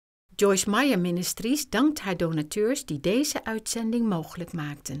Joyce Meyer Ministries dankt haar donateurs die deze uitzending mogelijk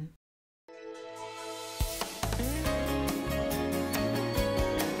maakten.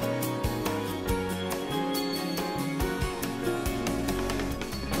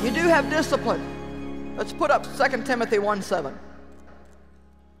 You do have discipline. Let's put up 2 Timothy 1:7.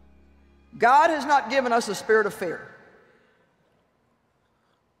 God has not given us a spirit of fear.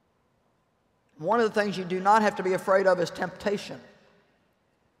 One of the things you do not have to be afraid of is temptation.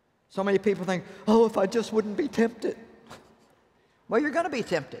 So many people think, oh, if I just wouldn't be tempted. Well, you're going to be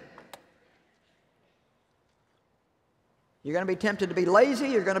tempted. You're going to be tempted to be lazy.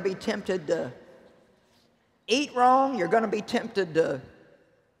 You're going to be tempted to eat wrong. You're going to be tempted to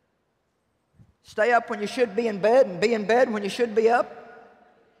stay up when you should be in bed and be in bed when you should be up.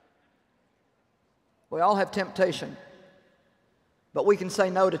 We all have temptation. But we can say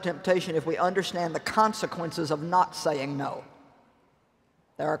no to temptation if we understand the consequences of not saying no.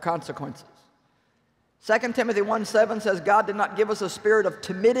 There are consequences. 2 Timothy 1:7 says, God did not give us a spirit of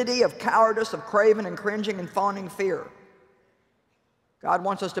timidity, of cowardice, of craven and cringing and fawning fear. God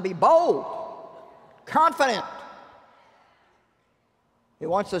wants us to be bold, confident. He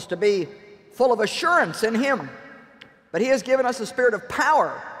wants us to be full of assurance in Him. But He has given us a spirit of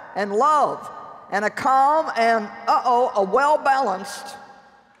power and love and a calm and, a well-balanced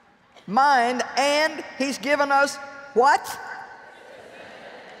mind, and He's given us what?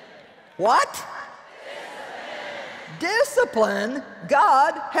 What? Discipline.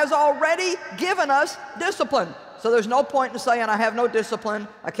 God has already given us discipline. So there's no point in saying, I have no discipline,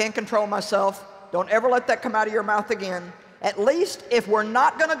 I can't control myself. Don't ever let that come out of your mouth again. At least if we're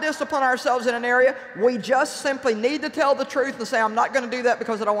not going to discipline ourselves in an area, we just simply need to tell the truth and say, I'm not going to do that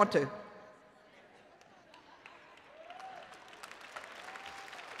because I don't want to.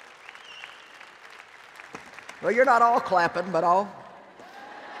 Well, you're not all clapping, but all.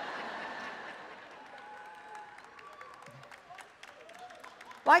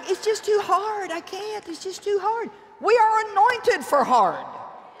 Like, it's just too hard. I can't. It's just too hard. We are anointed for hard.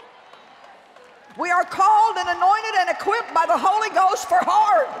 We are called and anointed and equipped by the Holy Ghost for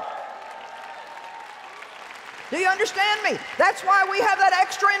hard. Do you understand me? That's why we have that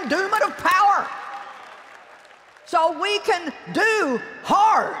extra endowment of power. So we can do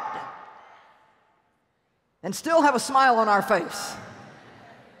hard and still have a smile on our face.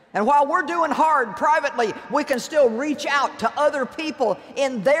 And while we're doing hard privately, we can still reach out to other people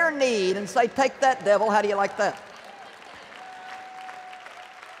in their need and say, take that, devil, how do you like that?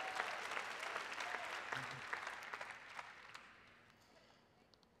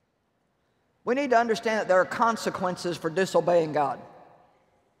 We need to understand that there are consequences for disobeying God.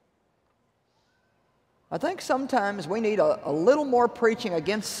 I think sometimes we need a little more preaching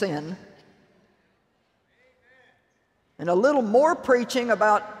against sin and a little more preaching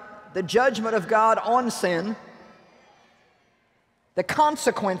about the judgment of God on sin, the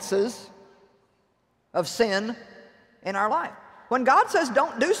consequences of sin in our life. When God says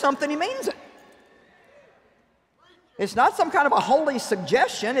don't do something, He means it. It's not some kind of a holy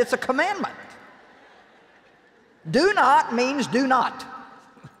suggestion, it's a commandment. Do not means do not.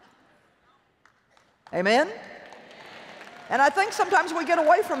 Amen? And I think sometimes we get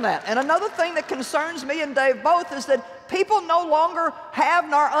away from that. And another thing that concerns me and Dave both is that people no longer have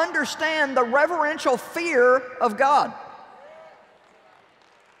nor understand the reverential fear of God.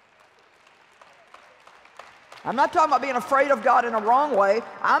 I'm not talking about being afraid of God in a wrong way.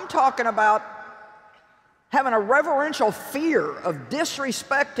 I'm talking about having a reverential fear of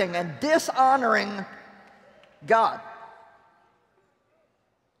disrespecting and dishonoring God.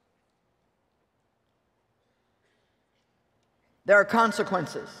 There are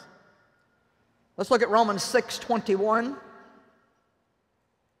consequences. Let's look at Romans 6:21.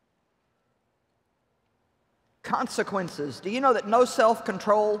 Consequences. Do you know that no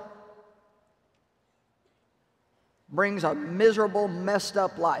self-control brings a miserable, messed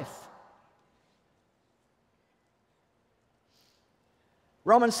up life?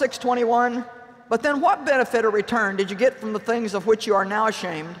 Romans 6:21. But then what benefit or return did you get from the things of which you are now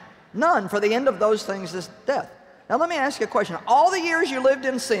ashamed? None, for the end of those things is death. Now let me ask you a question. All the years you lived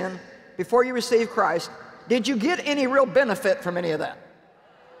in sin before you received Christ, did you get any real benefit from any of that?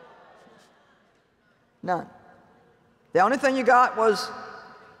 None. The only thing you got was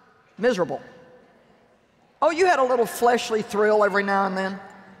miserable. Oh, you had a little fleshly thrill every now and then.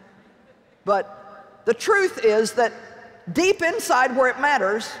 But the truth is that deep inside where it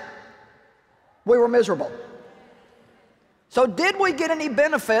matters, we were miserable. So did we get any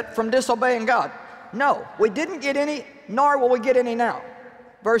benefit from disobeying God? No, we didn't get any, nor will we get any now.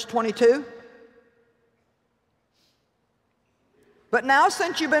 Verse 22. But now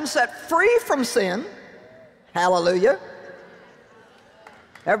since you've been set free from sin, hallelujah.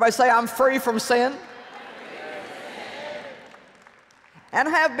 Everybody say, I'm free from sin. And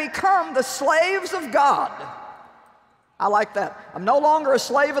have become the slaves of God. I like that. I'm no longer a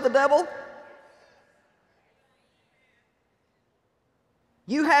slave of the devil.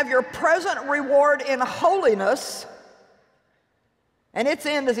 You have your present reward in holiness, and its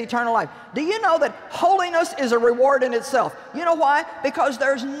end is eternal life. Do you know that holiness is a reward in itself? You know why? Because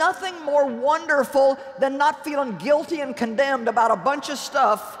there's nothing more wonderful than not feeling guilty and condemned about a bunch of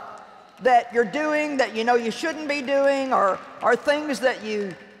stuff that you're doing that you know you shouldn't be doing, or things that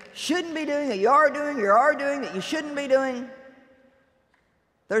you shouldn't be doing, that you are doing that you shouldn't be doing.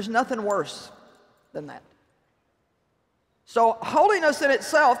 There's nothing worse than that. So holiness in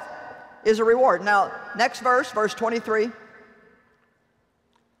itself is a reward. Now, next verse, verse 23.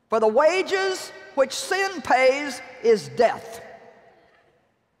 For the wages which sin pays is death.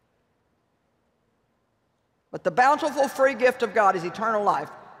 But the bountiful free gift of God is eternal life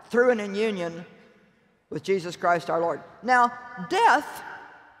through and in union with Jesus Christ our Lord. Now, death,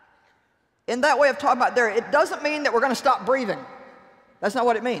 in that way of talking about there, it doesn't mean that we're going to stop breathing. That's not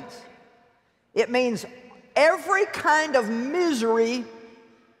what it means. It means every kind of misery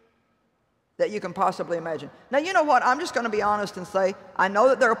that you can possibly imagine. Now, you know what? I'm just going to be honest and say, I know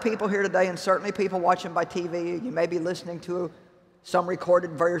that there are people here today, and certainly people watching by TV. You may be listening to some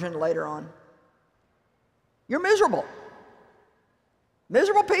recorded version later on. You're miserable.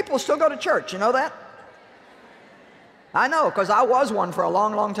 Miserable people still go to church. You know that? I know, because I was one for a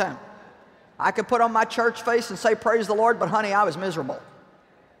long, long time. I could put on my church face and say, praise the Lord, but honey, I was miserable.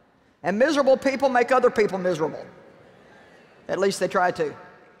 And miserable people make other people miserable. At least they try to.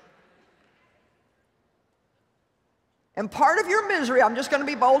 And part of your misery, I'm just going to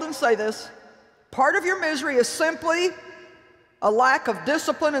be bold and say this, part of your misery is simply a lack of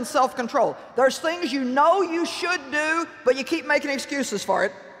discipline and self-control. There's things you know you should do, but you keep making excuses for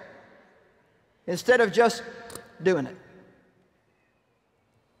it instead of just doing it.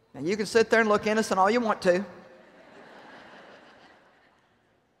 And you can sit there and look innocent all you want to.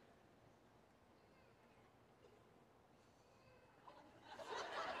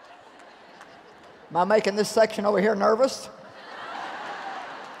 Am I making this section over here nervous?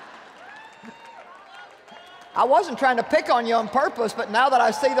 I wasn't trying to pick on you on purpose, but now that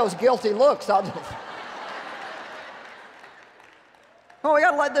I see those guilty looks, I'll just... Oh, we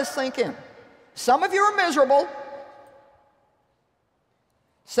got to let this sink in. Some of you are miserable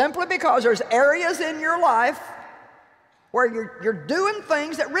simply because there's areas in your life where you're doing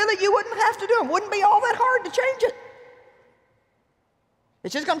things that really you wouldn't have to do. It wouldn't be all that hard to change it.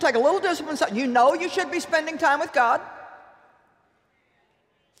 It's just going to take a little discipline. You know you should be spending time with God.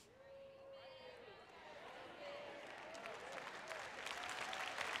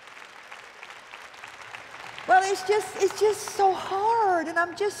 Well, it's just so hard, and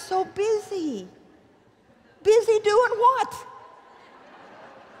I'm just so busy. Busy doing what?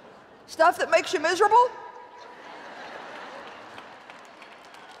 Stuff that makes you miserable?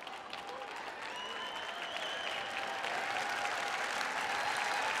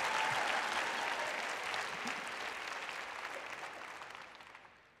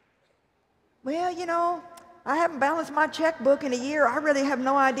 Well, you know, I haven't balanced my checkbook in a year. I really have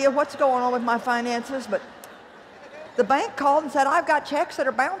no idea what's going on with my finances, but the bank called and said, I've got checks that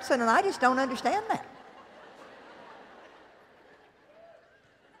are bouncing, and I just don't understand that.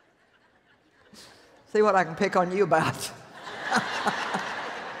 See what I can pick on you about.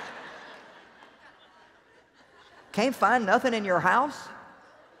 Can't find nothing in your house?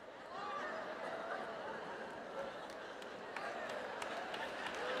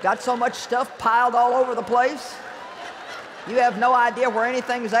 Got so much stuff piled all over the place. You have no idea where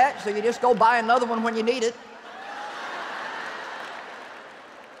anything's at, so you just go buy another one when you need it.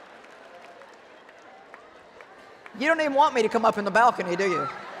 You don't even want me to come up in the balcony, do you?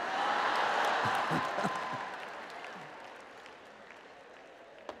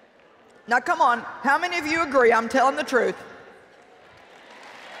 Now, come on. How many of you agree I'm telling the truth?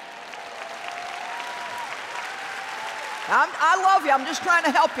 I love you. I'm just trying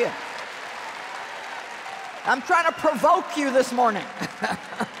to help you. I'm trying to provoke you this morning.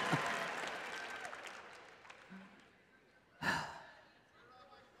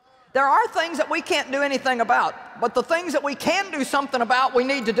 There are things that we can't do anything about, but the things that we can do something about, we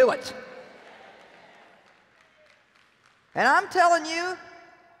need to do it. And I'm telling you,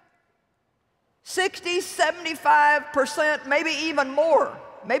 60, 75%, maybe even more,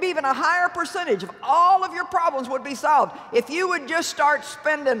 maybe even a higher percentage of all of your problems would be solved if you would just start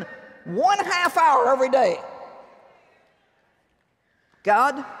spending 1/2 hour every day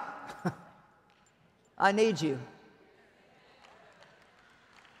God, I need you.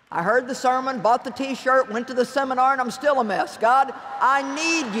 I heard the sermon, bought the t-shirt, went to the seminar, and I'm still a mess. God, I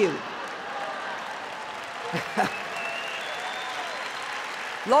need you.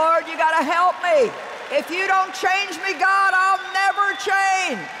 Lord, you got to help me. If you don't change me, God, I'll never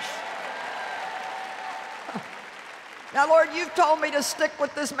change. Now, Lord, you've told me to stick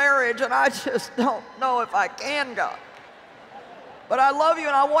with this marriage, and I just don't know if I can, God. But I love you,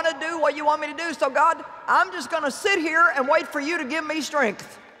 and I want to do what you want me to do. So, God, I'm just going to sit here and wait for you to give me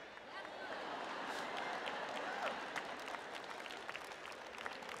strength.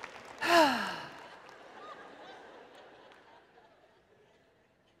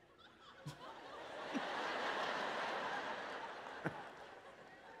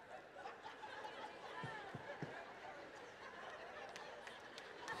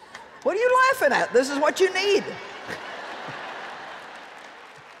 What are you laughing at? This is what you need.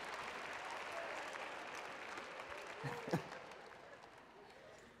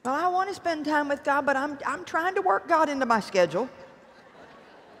 Well, I want to spend time with God, but I'm trying to work God into my schedule.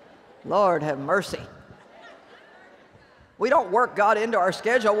 Lord, have mercy. We don't work God into our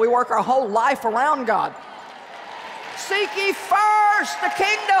schedule. We work our whole life around God. Seek ye first the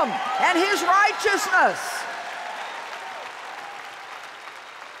kingdom and His righteousness.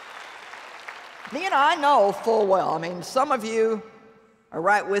 You know, I know full well. I mean, some of you are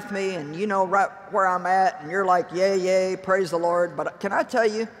right with me, and you know right where I'm at, and you're like, yay, yay, praise the Lord. But can I tell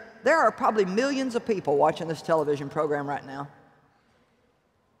you, there are probably millions of people watching this television program right now.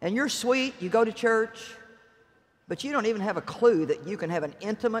 And you're sweet, you go to church, but you don't even have a clue that you can have an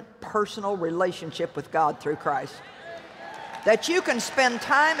intimate, personal relationship with God through Christ. That you can spend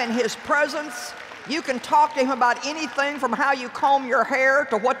time in His presence. You can talk to Him about anything from how you comb your hair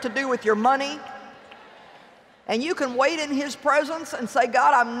to what to do with your money. And you can wait in His presence and say,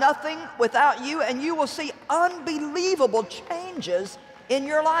 God, I'm nothing without you, and you will see unbelievable changes in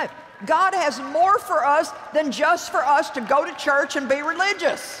your life. God has more for us than just for us to go to church and be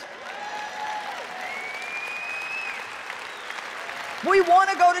religious. We want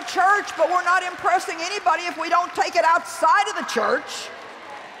to go to church, but we're not impressing anybody if we don't take it outside of the church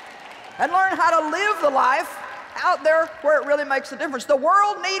and learn how to live the life out there where it really makes a difference. The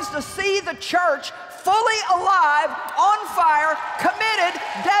world needs to see the church fully alive, on fire, committed,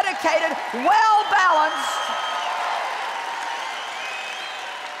 dedicated, well-balanced.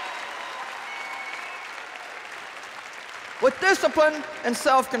 With discipline and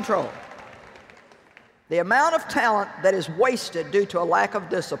self-control. The amount of talent that is wasted due to a lack of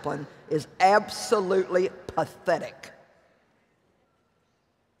discipline is absolutely pathetic.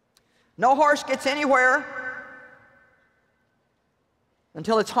 No horse gets anywhere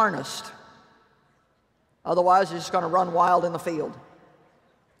until it's harnessed. Otherwise, it's just going to run wild in the field.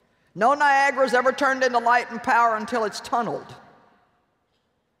 No Niagara's ever turned into light and power until it's tunneled.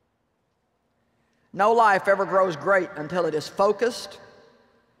 No life ever grows great until it is focused,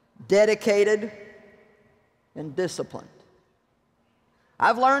 dedicated, and disciplined.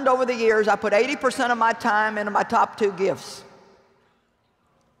 I've learned over the years, I put 80% of my time into my top 2 gifts.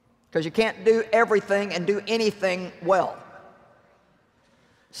 Because you can't do everything and do anything well.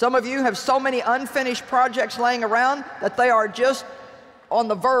 Some of you have so many unfinished projects laying around that they are just on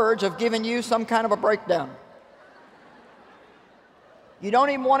the verge of giving you some kind of a breakdown. You don't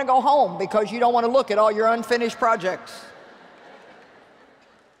even want to go home because you don't want to look at all your unfinished projects.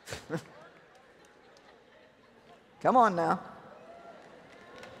 Come on now.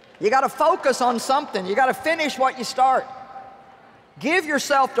 You got to focus on something. You got to finish what you start. Give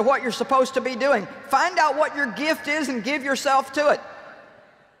yourself to what you're supposed to be doing. Find out what your gift is and give yourself to it.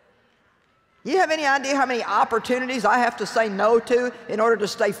 You have any idea how many opportunities I have to say no to in order to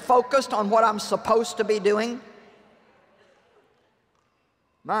stay focused on what I'm supposed to be doing?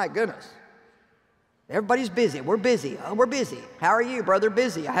 My goodness. Everybody's busy. We're busy. Oh, we're busy. How are you, brother?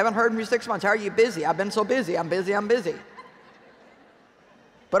 Busy. I haven't heard from you 6 months. How are you? Busy. I've been so busy. I'm busy. I'm busy.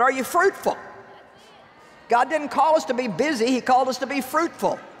 But are you fruitful? God didn't call us to be busy. He called us to be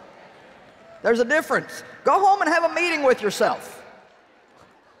fruitful. There's a difference. Go home and have a meeting with yourself.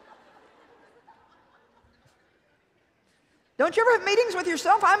 Don't you ever have meetings with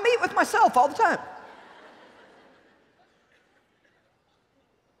yourself? I meet with myself all the time.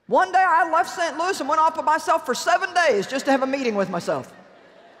 One day I left St. Louis and went off by myself for 7 days just to have a meeting with myself.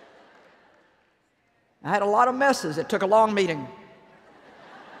 I had a lot of messes. It took a long meeting.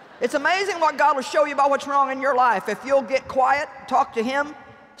 It's amazing what God will show you about what's wrong in your life. If you'll get quiet, talk to Him,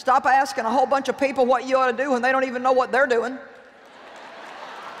 stop asking a whole bunch of people what you ought to do when they don't even know what they're doing.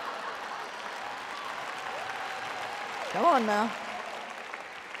 Come on now.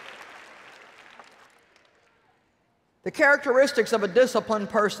 The characteristics of a disciplined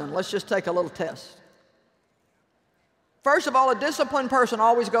person. Let's just take a little test. First of all, a disciplined person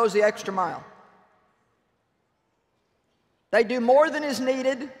always goes the extra mile. They do more than is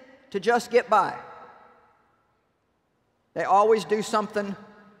needed to just get by. They always do something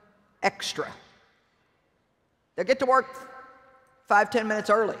extra. They get to work 5-10 minutes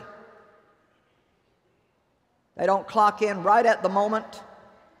early. They don't clock in right at the moment.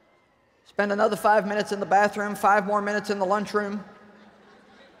 Spend another 5 minutes in the bathroom, 5 more minutes in the lunchroom,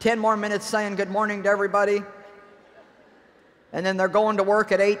 10 more minutes saying good morning to everybody, and then they're going to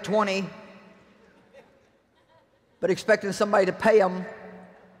work at 8:20, but expecting somebody to pay them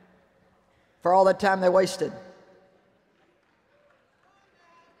for all that time they wasted.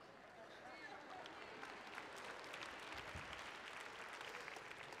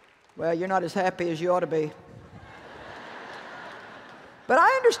 Well, you're not as happy as you ought to be. But I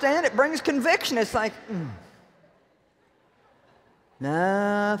understand it brings conviction. It's like,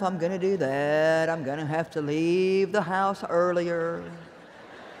 no, if I'm going to do that, I'm going to have to leave the house earlier,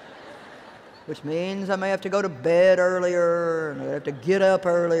 which means I may have to go to bed earlier, and I have to get up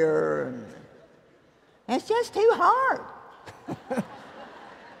earlier. And it's just too hard.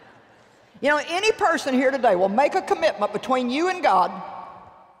 You know, any person here today will make a commitment between you and God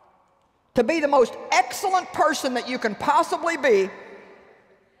to be the most excellent person that you can possibly be.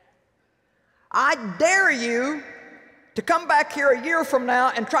 I dare you to come back here a year from now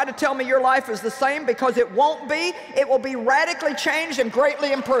and try to tell me your life is the same, because it won't be. It will be radically changed and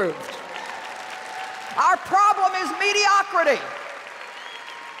greatly improved. Our problem is mediocrity.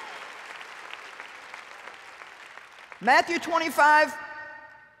 Matthew 25,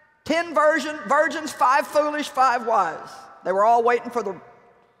 10 virgins, 5 foolish, 5 wise. They were all waiting for the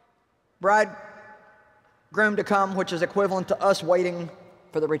bridegroom to come, which is equivalent to us waiting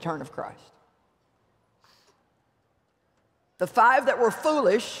for the return of Christ. The 5 that were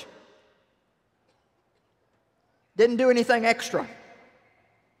foolish didn't do anything extra.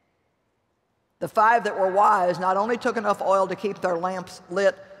 The 5 that were wise not only took enough oil to keep their lamps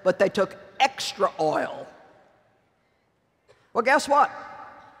lit, but they took extra oil. Well, guess what?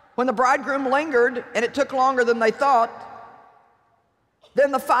 When the bridegroom lingered and it took longer than they thought,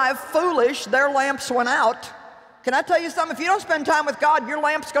 then the 5 foolish, their lamps went out. Can I tell you something? If you don't spend time with God, your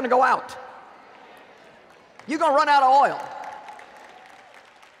lamp's going to go out. You're going to run out of oil.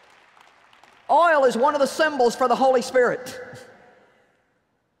 Oil is one of the symbols for the Holy Spirit.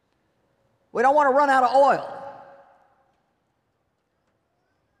 We don't want to run out of oil.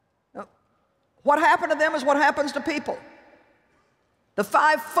 Now, what happened to them is what happens to people. The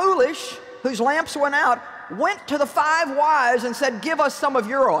 5 foolish, whose lamps went out, went to the 5 wise and said, give us some of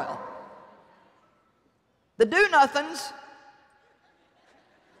your oil. The do-nothings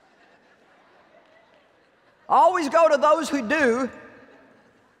always go to those who do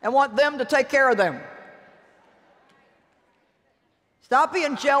and want them to take care of them. Stop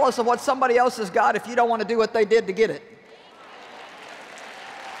being jealous of what somebody else has got if you don't want to do what they did to get it.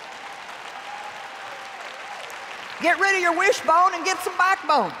 Get rid of your wishbone and get some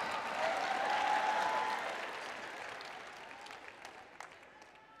backbone.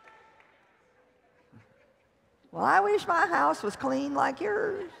 Well, I wish my house was clean like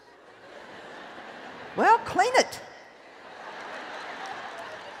yours. Well, clean it.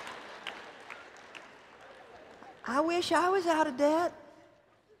 I wish I was out of debt.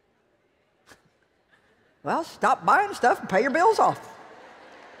 Well, stop buying stuff and pay your bills off.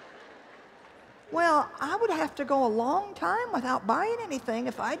 Well, I would have to go a long time without buying anything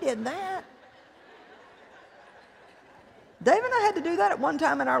if I did that. Dave and I had to do that at one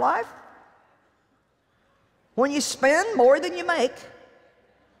time in our life. When you spend more than you make.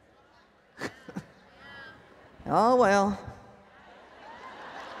 Oh, well.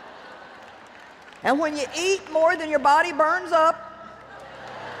 And when you eat more than your body burns up.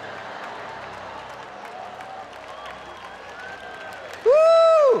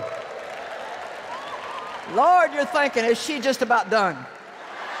 Woo! Lord, you're thinking, is she just about done?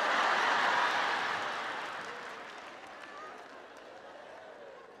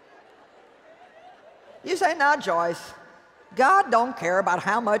 You say, now, Joyce, God don't care about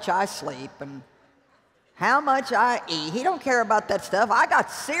how much I sleep and how much I eat. He don't care about that stuff. I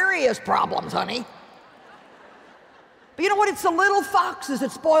got serious problems, honey. But you know what? It's the little foxes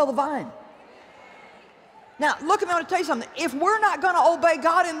that spoil the vine. Now, look at me, I want to tell you something. If we're not going to obey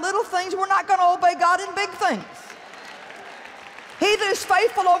God in little things, we're not going to obey God in big things. He that is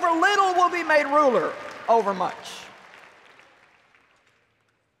faithful over little will be made ruler over much.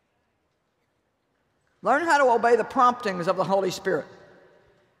 Learn how to obey the promptings of the Holy Spirit.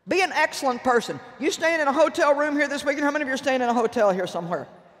 Be an excellent person. You staying in a hotel room here this weekend? How many of you are staying in a hotel here somewhere?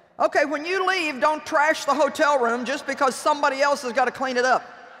 Okay, when you leave, don't trash the hotel room just because somebody else has got to clean it up.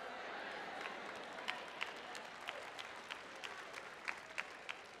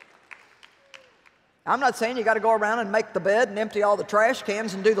 I'm not saying you got to go around and make the bed and empty all the trash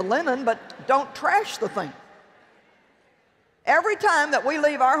cans and do the linen, but don't trash the thing. Every time that we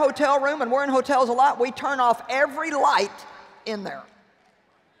leave our hotel room, and we're in hotels a lot, we turn off every light in there.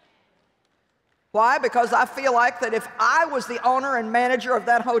 Why? Because I feel like that if I was the owner and manager of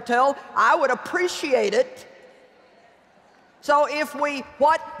that hotel, I would appreciate it. So if we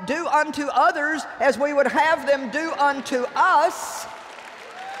do unto others as we would have them do unto us,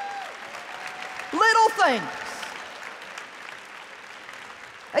 little things.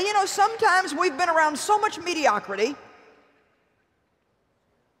 And you know, sometimes we've been around so much mediocrity,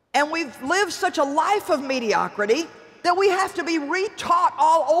 and we've lived such a life of mediocrity that we have to be retaught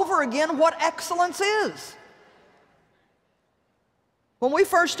all over again what excellence is. When we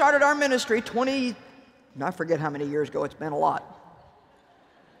first started our ministry I forget how many years ago, it's been a lot.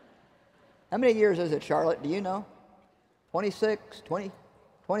 How many years is it, Charlotte? Do you know? 26,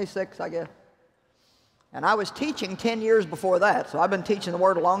 26, I guess. And I was teaching 10 years before that, so I've been teaching the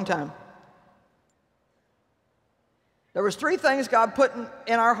Word a long time. There was 3 things God put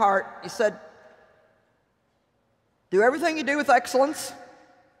in our heart. He said, do everything you do with excellence.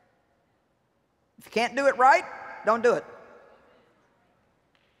 If you can't do it right, don't do it.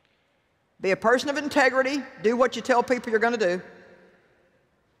 Be a person of integrity. Do what you tell people you're going to do.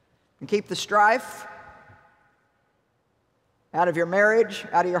 And keep the strife out of your marriage,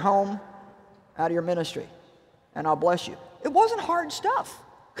 out of your home, out of your ministry. And I'll bless you. It wasn't hard stuff.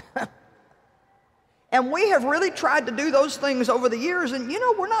 And we have really tried to do those things over the years, and you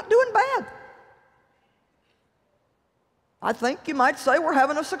know, we're not doing bad. I think you might say we're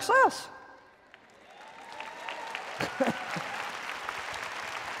having a success.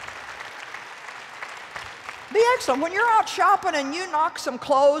 Be excellent. When you're out shopping and you knock some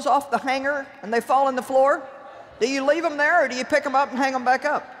clothes off the hanger and they fall on the floor, do you leave them there or do you pick them up and hang them back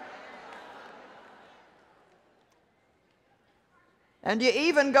up? And you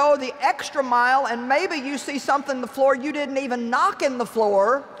even go the extra mile, and maybe you see something on the floor you didn't even knock in the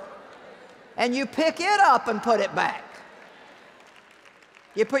floor, and you pick it up and put it back.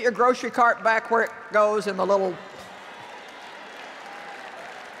 You put your grocery cart back where it goes in the little...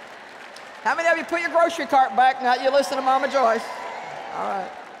 How many of you put your grocery cart back? Now you listen to Mama Joyce. All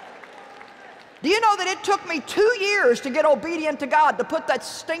right. Do you know that it took me 2 years to get obedient to God to put that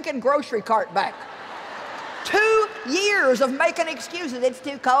stinking grocery cart back? 2 years of making excuses. It's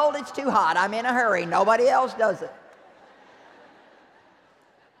too cold, it's too hot, I'm in a hurry, nobody else does it.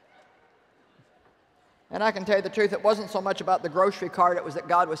 And I can tell you the truth, it wasn't so much about the grocery cart, it was that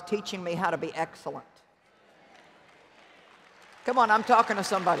God was teaching me how to be excellent. Come on, I'm talking to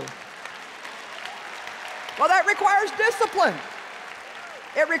somebody. Well, that requires discipline.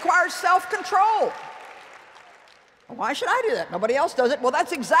 It requires self-control. Why should I do that? Nobody else does it. Well,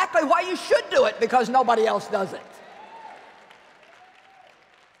 that's exactly why you should do it, because nobody else does it.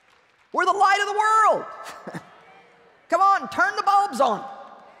 We're the light of the world. Come on, turn the bulbs on.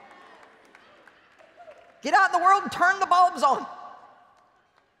 Get out in the world and turn the bulbs on.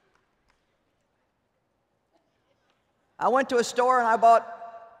 I went to a store and I bought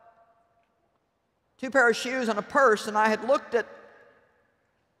 2 pairs of shoes and a purse, and I had looked at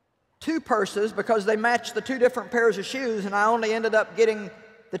 2 purses because they matched the 2 different pairs of shoes, and I only ended up getting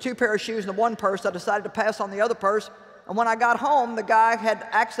the 2 pairs of shoes and the 1 purse. I decided to pass on the other purse, and when I got home, the guy had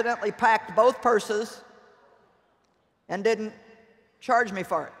accidentally packed both purses and didn't charge me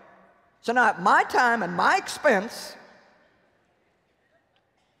for it. So now at my time and my expense,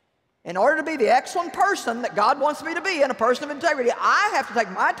 in order to be the excellent person that God wants me to be and a person of integrity, I have to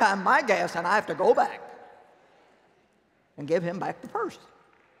take my time, my gas, and I have to go back and give him back the purse.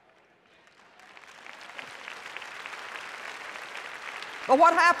 But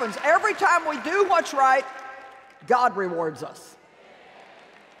what happens? Every time we do what's right, God rewards us.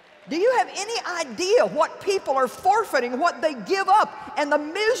 Do you have any idea what people are forfeiting, what they give up, and the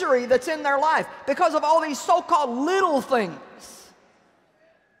misery that's in their life because of all these so-called little things?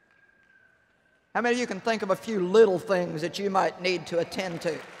 How many of you can think of a few little things that you might need to attend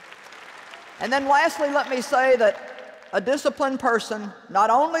to? And then lastly, let me say that a disciplined person not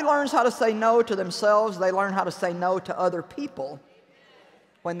only learns how to say no to themselves, they learn how to say no to other people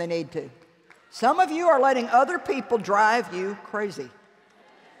when they need to. Some of you are letting other people drive you crazy.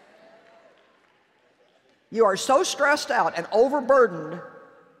 You are so stressed out and overburdened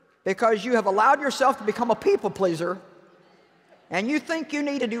because you have allowed yourself to become a people pleaser and you think you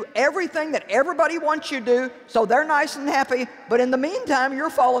need to do everything that everybody wants you to do so they're nice and happy, but in the meantime, you're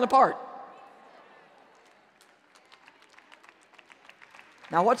falling apart.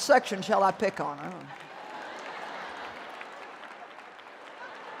 Now, what section shall I pick on? I don't know.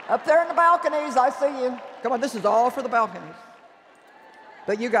 Up there in the balconies, I see you. Come on, this is all for the balconies.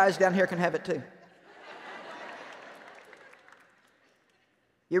 But you guys down here can have it too.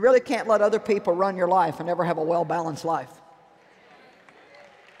 You really can't let other people run your life and never have a well-balanced life.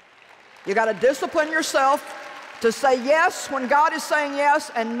 You got to discipline yourself to say yes when God is saying yes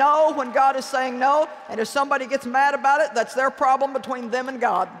and no when God is saying no. And if somebody gets mad about it, that's their problem between them and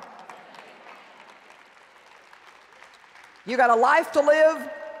God. You got a life to live.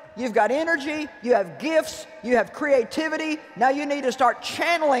 You've got energy, you have gifts, you have creativity. Now you need to start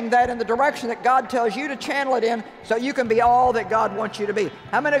channeling that in the direction that God tells you to channel it in so you can be all that God wants you to be.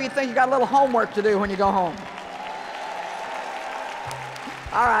 How many of you think you got a little homework to do when you go home?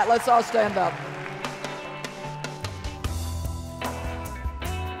 All right, let's all stand up.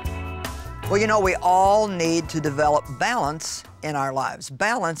 Well, you know, we all need to develop balance in our lives.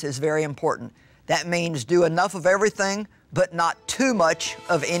 Balance is very important. That means do enough of everything, but not too much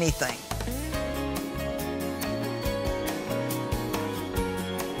of anything.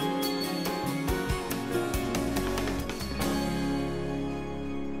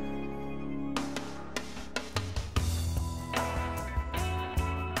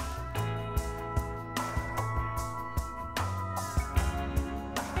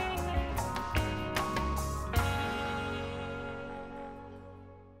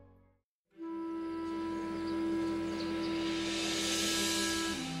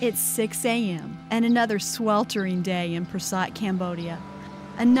 It's 6 a.m. and another sweltering day in Prasat, Cambodia.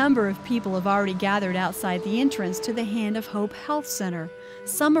 A number of people have already gathered outside the entrance to the Hand of Hope Health Center,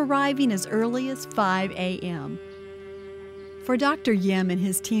 some arriving as early as 5 a.m. For Dr. Yim and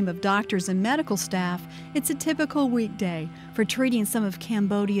his team of doctors and medical staff, it's a typical weekday for treating some of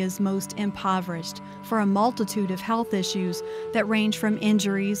Cambodia's most impoverished for a multitude of health issues that range from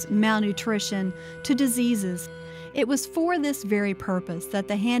injuries, malnutrition, to diseases. It was for this very purpose that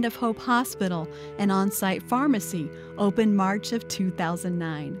the Hand of Hope Hospital and on-site pharmacy opened March of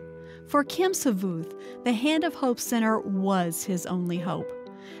 2009. For Kim Savuth, the Hand of Hope Center was his only hope.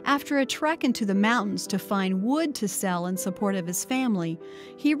 After a trek into the mountains to find wood to sell in support of his family,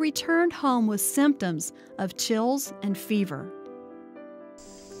 he returned home with symptoms of chills and fever.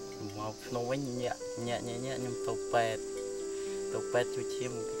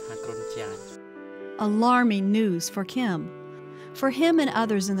 Alarming news for Kim. For him and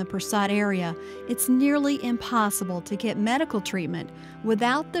others in the Prasat area, it's nearly impossible to get medical treatment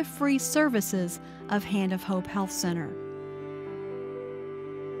without the free services of Hand of Hope Health Center.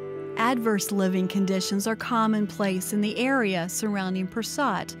 Adverse living conditions are commonplace in the area surrounding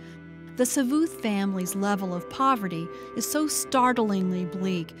Prasat. The Savuth family's level of poverty is so startlingly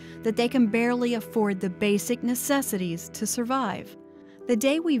bleak that they can barely afford the basic necessities to survive. The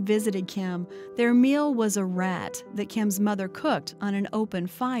day we visited Kim, their meal was a rat that Kim's mother cooked on an open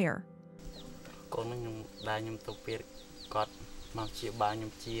fire.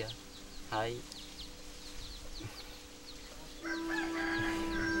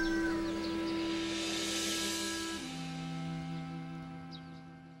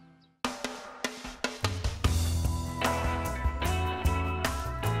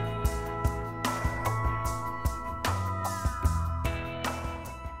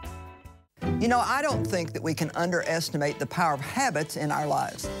 You know, I don't think that we can underestimate the power of habits in our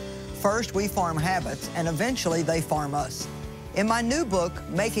lives. First, we form habits, and eventually they form us. In my new book,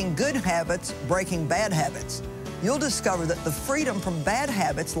 Making Good Habits, Breaking Bad Habits, you'll discover that the freedom from bad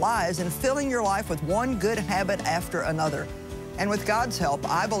habits lies in filling your life with one good habit after another. And with God's help,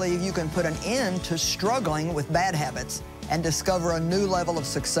 I believe you can put an end to struggling with bad habits and discover a new level of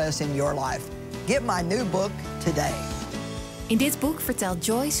success in your life. Get my new book today. In dit boek vertelt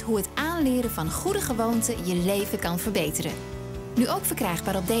Joyce hoe het aanleren van goede gewoonten je leven kan verbeteren. Nu ook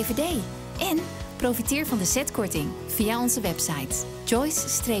verkrijgbaar op DVD. En profiteer van de setkorting via onze website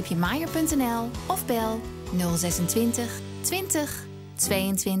joyce-meyer.nl of bel 026 20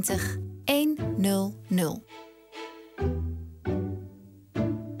 22 100.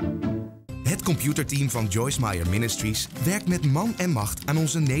 Het computerteam van Joyce Meyer Ministries werkt met man en macht aan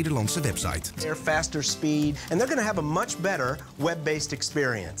onze Nederlandse website. They're faster speed, and they're going to have a much better web-based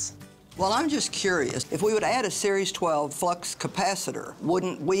experience. Well, I'm just curious. If we would add a Series 12 flux capacitor,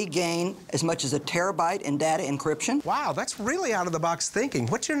 wouldn't we gain as much as a terabyte in data encryption? Wow, that's really out-of-the-box thinking.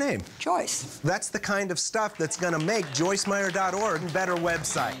 What's your name? Joyce. That's the kind of stuff that's going to make joycemeyer.org a better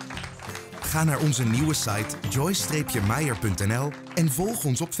website. Ga naar onze nieuwe site joyce-meyer.nl en volg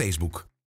ons op Facebook.